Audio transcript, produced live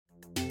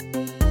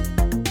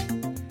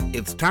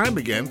It's time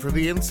again for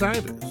The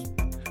Insiders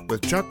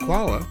with Chuck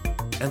Chvala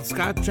and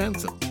Scott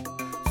Jensen,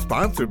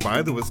 sponsored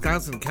by the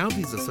Wisconsin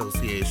Counties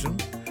Association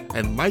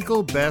and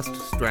Michael Best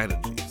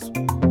Strategies.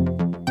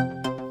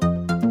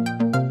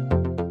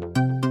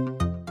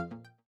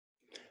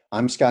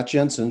 I'm Scott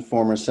Jensen,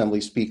 former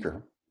Assembly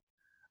Speaker.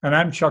 And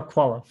I'm Chuck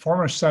Chvala,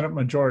 former Senate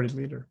Majority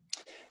Leader.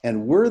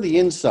 And we're the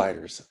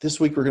Insiders.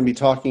 This week we're going to be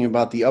talking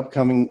about the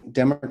upcoming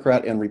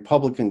Democrat and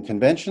Republican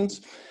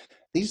conventions.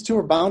 These two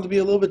are bound to be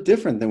a little bit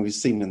different than we've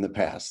seen in the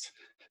past.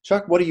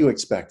 Chuck, what are you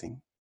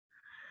expecting?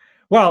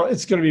 Well,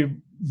 it's going to be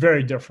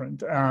very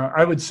different.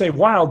 I would say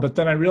wild, but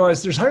then I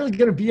realized there's hardly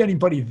going to be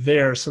anybody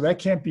there, so that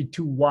can't be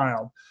too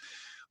wild.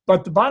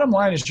 But the bottom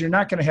line is you're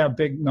not going to have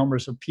big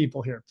numbers of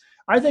people here.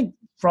 I think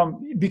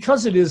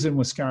because it is in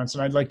Wisconsin,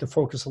 I'd like to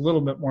focus a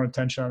little bit more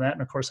attention on that.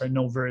 And of course, I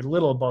know very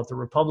little about the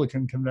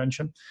Republican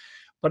convention.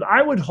 But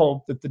I would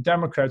hope that the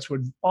Democrats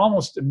would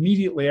almost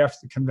immediately after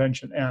the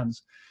convention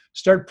ends,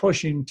 start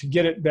pushing to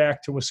get it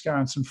back to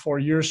Wisconsin 4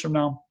 years from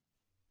now.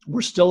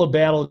 We're still a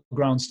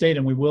battleground state,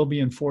 and we will be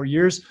in 4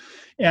 years.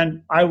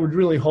 And I would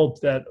really hope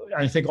that,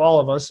 I think all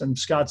of us, and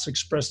Scott's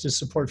expressed his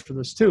support for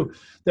this too,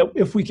 that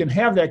if we can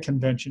have that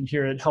convention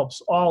here, it helps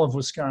all of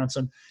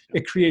Wisconsin.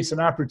 It creates an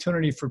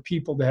opportunity for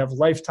people to have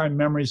lifetime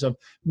memories of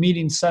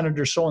meeting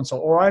Senator so-and-so,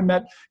 or I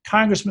met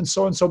Congressman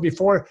so-and-so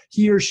before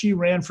he or she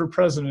ran for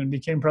president and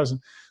became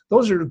president.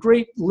 Those are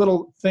great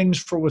little things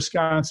for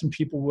Wisconsin.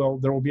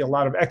 There will be a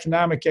lot of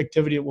economic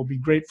activity. It will be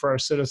great for our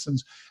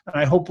citizens. And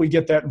I hope we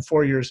get that in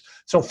 4 years.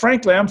 So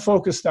frankly, I'm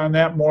focused on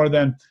that more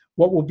than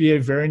what will be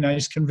a very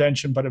nice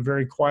convention, but a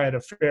very quiet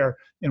affair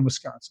in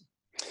Wisconsin.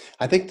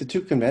 I think the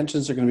two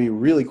conventions are going to be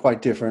really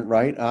quite different,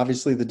 right?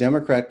 Obviously, the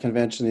Democrat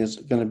convention is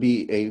going to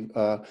be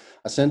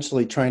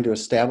essentially trying to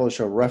establish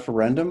a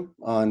referendum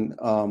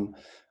on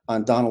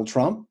Donald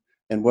Trump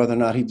and whether or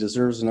not he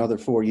deserves another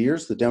 4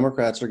 years. The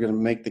Democrats are going to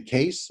make the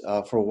case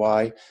for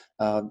why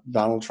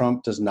Donald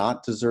Trump does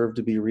not deserve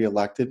to be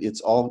reelected.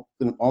 It's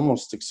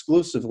almost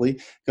exclusively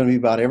going to be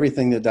about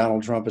everything that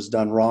Donald Trump has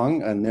done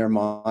wrong in their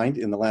mind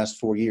in the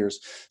last 4 years.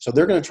 So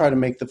they're going to try to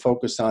make the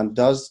focus on,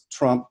 does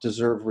Trump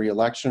deserve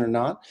reelection or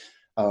not?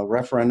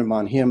 Referendum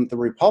on him. The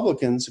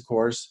Republicans, of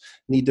course,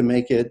 need to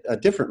make it a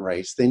different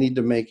race. They need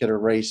to make it a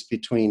race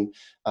between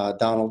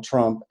Donald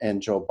Trump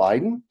and Joe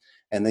Biden.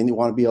 And they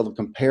want to be able to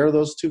compare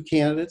those two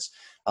candidates.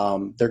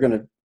 They're going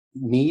to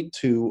need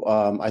to,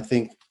 I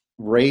think,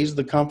 raise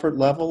the comfort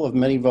level of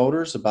many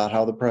voters about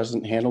how the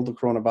president handled the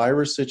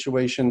coronavirus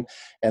situation,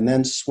 and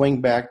then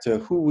swing back to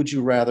who would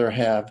you rather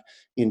have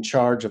in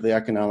charge of the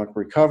economic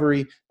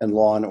recovery and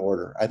law and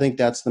order. I think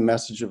that's the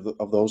message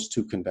of those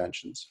two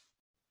conventions.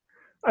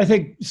 I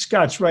think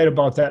Scott's right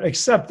about that,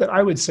 except that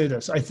I would say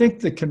this. I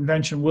think the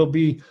convention will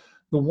be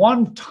the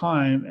one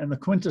time and the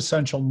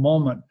quintessential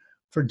moment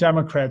for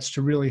Democrats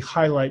to really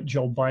highlight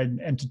Joe Biden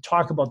and to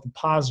talk about the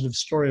positive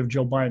story of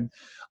Joe Biden.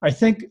 I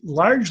think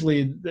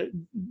largely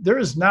there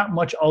is not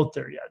much out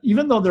there yet,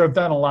 even though there have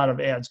been a lot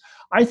of ads.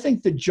 I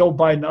think that Joe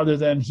Biden, other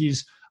than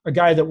he's a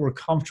guy that we're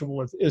comfortable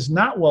with, is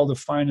not well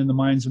defined in the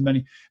minds of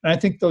many. And I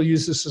think they'll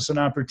use this as an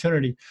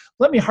opportunity.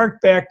 Let me hark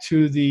back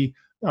to the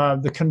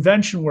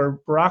convention where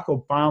Barack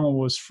Obama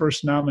was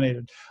first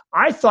nominated.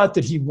 I thought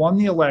that he won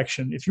the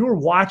election. If you were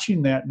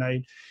watching that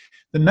night,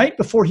 the night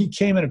before he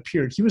came and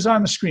appeared, he was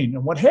on the screen.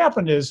 And what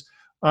happened is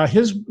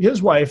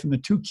his wife and the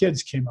two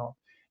kids came out.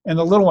 And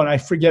the little one, I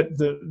forget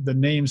the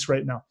names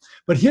right now.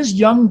 But his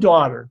young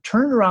daughter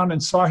turned around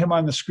and saw him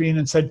on the screen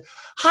and said,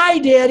 "Hi,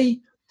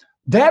 Daddy."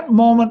 That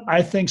moment,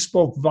 I think,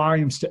 spoke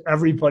volumes to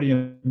everybody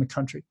in the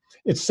country.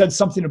 It said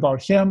something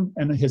about him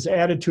and his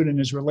attitude and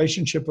his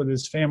relationship with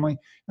his family.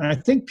 And I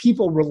think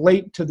people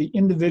relate to the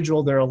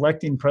individual they're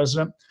electing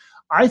president.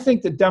 I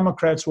think the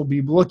Democrats will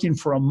be looking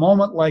for a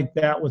moment like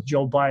that with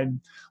Joe Biden.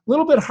 A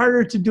little bit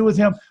harder to do with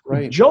him.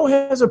 Right. Joe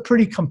has a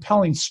pretty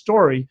compelling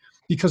story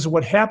because of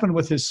what happened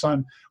with his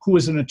son, who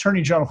was an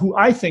attorney general, who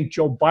I think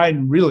Joe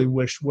Biden really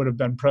wished would have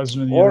been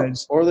president of the United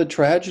States. Or the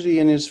tragedy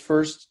in his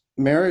first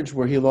marriage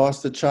where he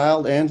lost a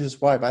child and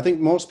his wife. I think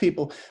most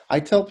people,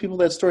 I tell people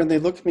that story and they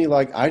look at me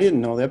like, I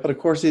didn't know that. But of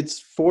course, it's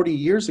 40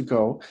 years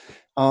ago.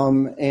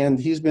 And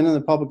he's been in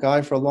the public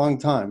eye for a long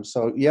time.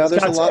 So yeah,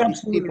 there's Scott's a lot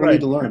of people right. need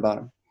to learn about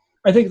him.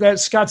 I think that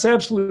Scott's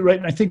absolutely right.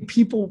 And I think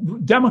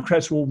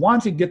Democrats will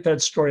want to get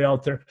that story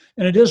out there.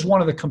 And it is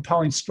one of the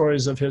compelling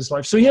stories of his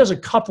life. So he has a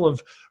couple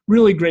of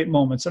really great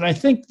moments. And I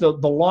think the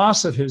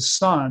loss of his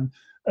son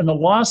and the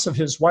loss of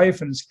his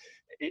wife, and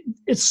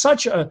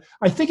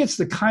I think it's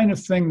the kind of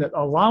thing that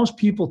allows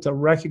people to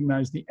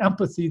recognize the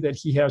empathy that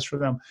he has for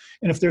them.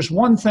 And if there's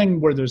one thing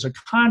where there's a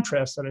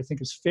contrast that I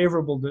think is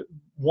favorable,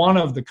 one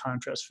of the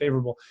contrasts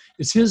favorable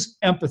is his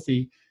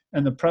empathy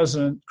and the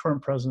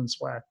current president's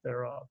lack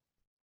thereof.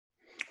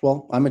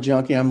 Well, I'm a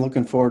junkie. I'm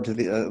looking forward to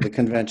the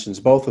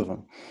conventions, both of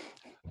them.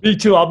 Me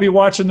too. I'll be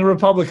watching the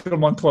Republican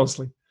one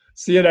closely.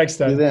 See you next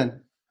time. See you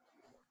then.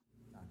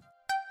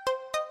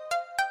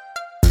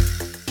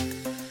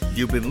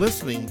 You've been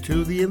listening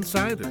to The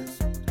Insiders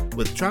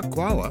with Chuck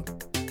Chvala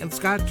and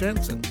Scott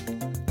Jensen,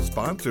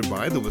 sponsored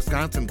by the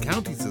Wisconsin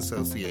Counties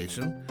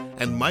Association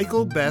and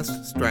Michael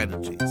Best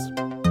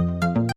Strategies.